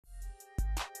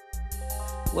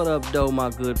What up, though, my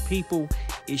good people?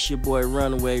 It's your boy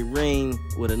Runaway Ring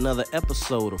with another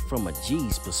episode of From a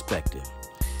G's Perspective.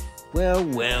 Well,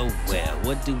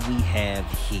 what do we have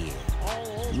here?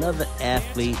 Another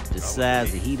athlete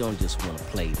decides that he don't just want to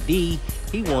play D,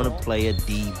 he want to play a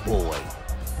D-boy.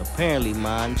 Apparently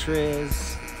Montrezl,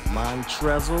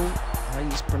 how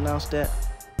you pronounce that?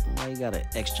 Well, you got an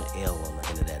extra L on the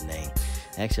end of that name.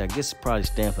 Actually, I guess it probably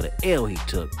stands for the L he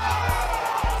took.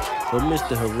 But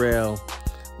Mr. Harrell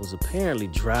was apparently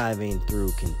driving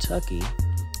through Kentucky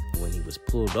when he was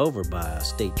pulled over by a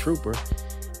state trooper,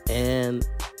 and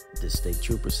the state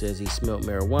trooper says he smelled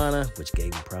marijuana, which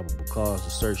gave him probable cause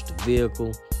to search the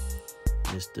vehicle.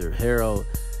 Mr. Harrell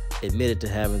admitted to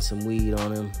having some weed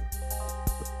on him,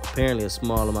 apparently a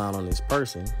small amount on his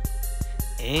person,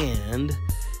 and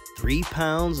 3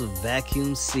 pounds of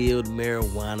vacuum-sealed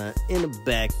marijuana in a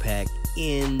backpack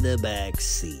in the back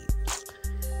seat.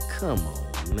 Come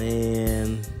on,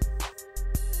 man.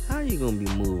 How you gonna be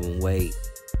moving weight,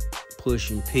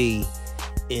 pushing P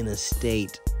in a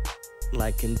state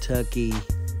like Kentucky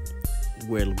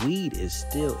where weed is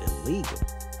still illegal?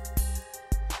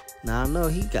 Now I know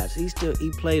he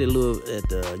played at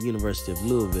the University of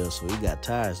Louisville, so he got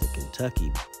ties to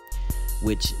Kentucky,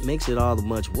 which makes it all the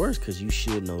much worse because you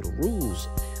should know the rules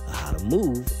of how to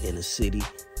move in a state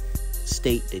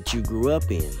that you grew up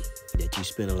in, that you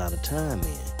spent a lot of time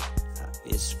in.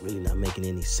 It's really not making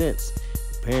any sense.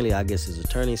 Apparently, I guess his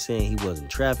attorney saying he wasn't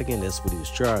trafficking. That's what he was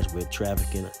charged with,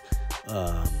 trafficking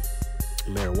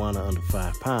marijuana under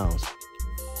 5 pounds.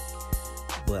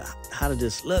 But how did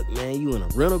this look, man? You in a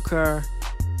rental car,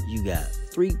 you got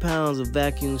 3 pounds of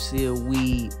vacuum sealed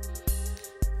weed.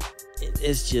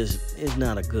 It's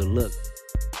not a good look.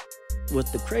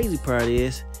 What the crazy part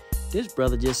is, this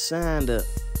brother just signed a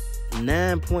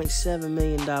 $9.7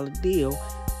 million deal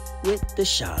with the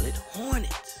Charlotte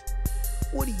Hornets.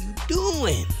 What are you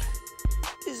doing?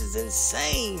 This is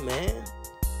insane, man.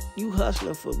 You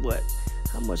hustling for what?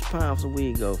 How much pounds of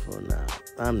weed go for now?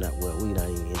 We not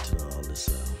even into all this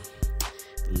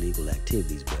illegal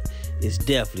activities, but it's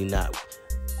definitely not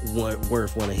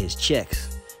worth one of his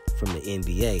checks from the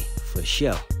NBA, for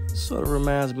sure. Sort of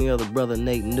reminds me of the brother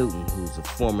Nate Newton, who's a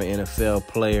former NFL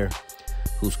player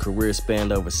whose career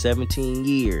spanned over 17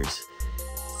 years,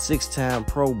 6-time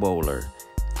Pro Bowler,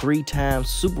 3-time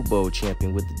Super Bowl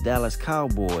champion with the Dallas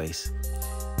Cowboys,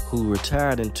 who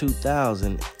retired in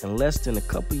 2000, and less than a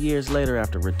couple years later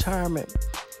after retirement,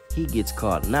 he gets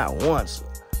caught not once,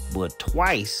 but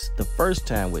twice. The first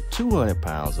time with 200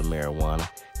 pounds of marijuana,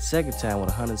 second time with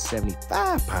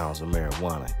 175 pounds of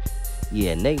marijuana.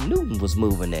 Yeah, Nate Newton was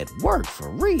moving that work for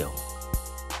real.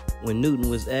 When Newton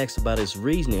was asked about his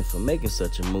reasoning for making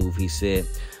such a move, he said,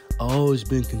 "I always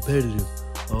been competitive.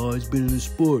 I always been in the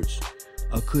sports.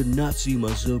 I could not see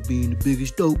myself being the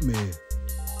biggest dope man."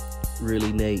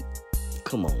 Really, Nate?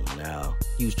 Come on now.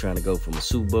 You was trying to go from a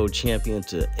Super Bowl champion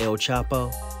to El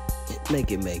Chapo?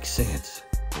 Make it make sense.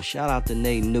 But shout out to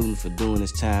Nate Newton for doing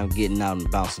his time, getting out and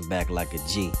bouncing back like a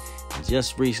G. And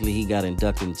just recently, he got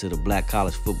inducted into the Black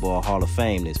College Football Hall of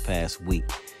Fame this past week.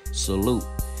 Salute.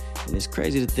 And it's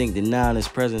crazy to think that now in his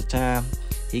present time,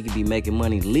 he could be making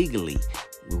money legally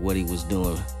with what he was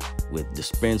doing with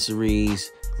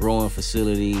dispensaries, growing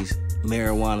facilities,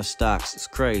 marijuana stocks. It's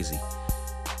crazy.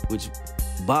 Which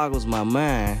boggles my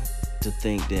mind to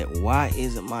think that why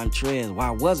wasn't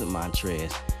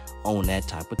Montrezl on that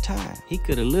type of time? He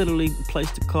could have literally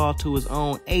placed a call to his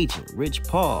own agent, Rich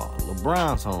Paul,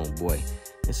 LeBron's homeboy,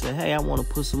 and said, "Hey, I want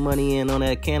to put some money in on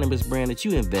that cannabis brand that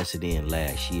you invested in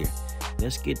last year.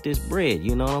 Let's get this bread,"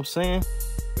 you know what I'm saying?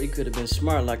 Or he could have been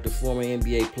smart like the former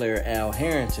NBA player Al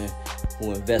Harrington,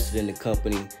 who invested in the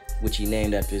company which he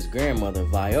named after his grandmother,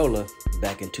 Viola,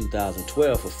 back in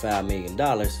 2012 for $5 million.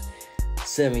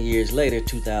 7 years later,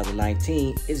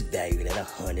 2019, it's valued at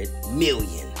 $100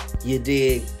 million. You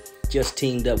dig? Just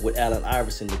teamed up with Allen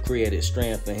Iverson to create a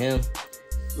strand for him.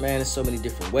 Man, there's so many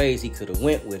different ways he could have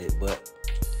went with it, but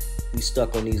we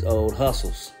stuck on these old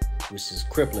hustles, which is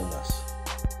crippling us.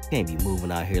 Can't be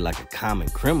moving out here like a common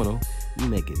criminal. You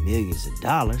making millions of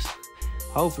dollars.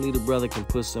 Hopefully the brother can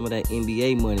put some of that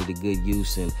NBA money to good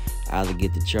use and either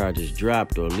get the charges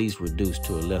dropped or at least reduced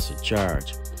to a lesser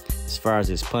charge. As far as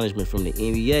his punishment from the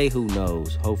NBA, who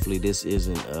knows? Hopefully this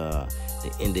isn't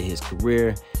the end of his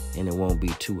career and it won't be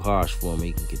too harsh for him.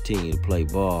 He can continue to play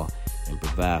ball and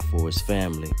provide for his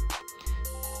family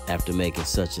after making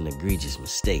such an egregious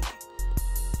mistake.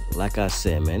 Like I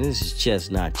said, man, this is chess,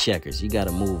 not checkers. You got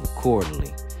to move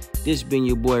accordingly. This been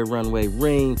your boy Runway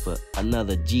Ring for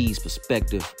another G's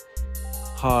Perspective.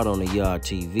 Hard on the Yard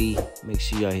TV. Make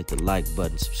sure y'all hit the like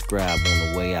button, subscribe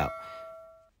on the way out.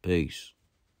 Peace.